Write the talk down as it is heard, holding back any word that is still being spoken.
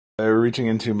Reaching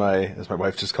into my, as my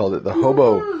wife just called it, the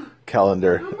hobo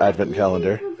calendar, advent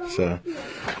calendar. So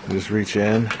just reach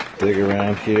in, dig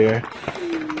around here.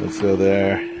 Let's go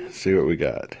there, see what we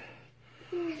got.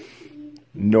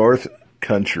 North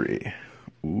Country.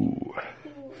 Ooh.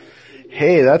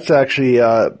 Hey, that's actually,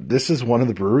 this is one of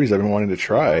the breweries I've been wanting to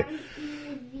try.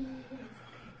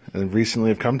 And recently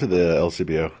have come to the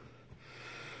LCBO.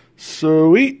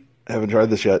 Sweet! I haven't tried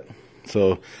this yet.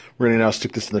 So we're going to now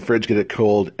stick this in the fridge, get it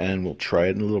cold, and we'll try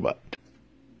it in a little bit.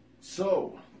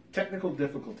 So, technical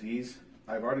difficulties.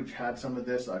 I've already had some of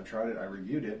this, I've tried it, I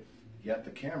reviewed it, yet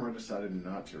the camera decided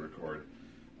not to record.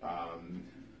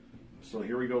 So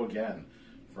here we go again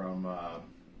from a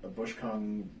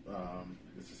Boshkung,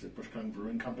 this is a Boshkung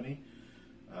Brewing Company.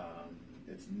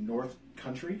 It's North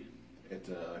Country. It's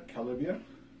Calibia,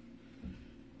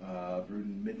 brewed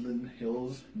in Midland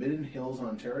Hills,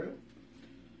 Ontario.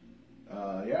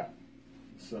 Yeah,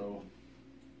 so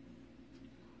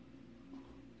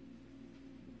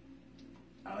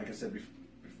like I said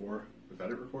before,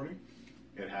 without it recording,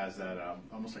 it has that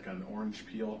almost like an orange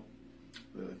peel,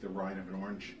 the rind of an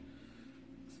orange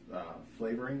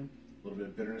flavoring, a little bit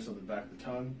of bitterness on the back of the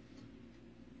tongue.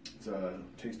 It's a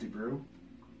tasty brew,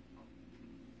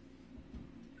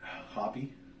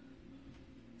 hoppy.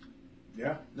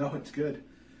 Yeah, no, it's good.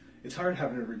 It's hard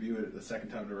having to review it the second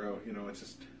time in a row. You know, it's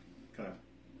just kind of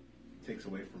takes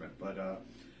away from it. But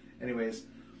anyways,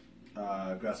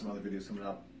 I've got some other videos coming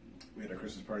up. We had our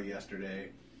Christmas party yesterday.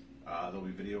 There'll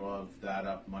be video of that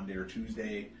up Monday or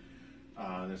Tuesday.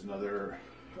 There's another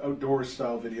outdoor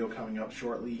style video coming up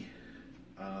shortly.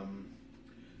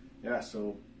 Yeah,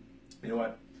 so you know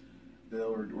what?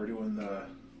 We're doing the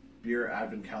beer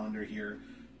advent calendar here.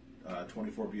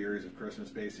 24 beers of Christmas,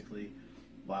 basically.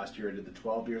 Last year I did the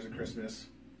 12 beers of Christmas,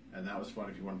 and that was fun.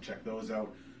 If you want to check those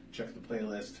out, check the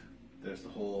playlist. There's the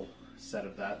whole set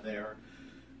of that there.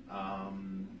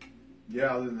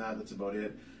 Yeah, other than that, that's about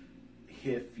it.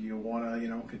 If you want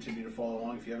to, continue to follow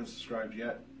along, if you haven't subscribed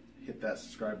yet, hit that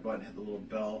subscribe button, hit the little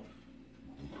bell.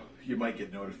 You might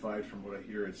get notified. From what I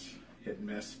hear, it's hit and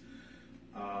miss.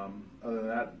 Other than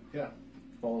that, yeah,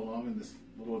 follow along in this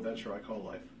little adventure I call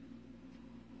life.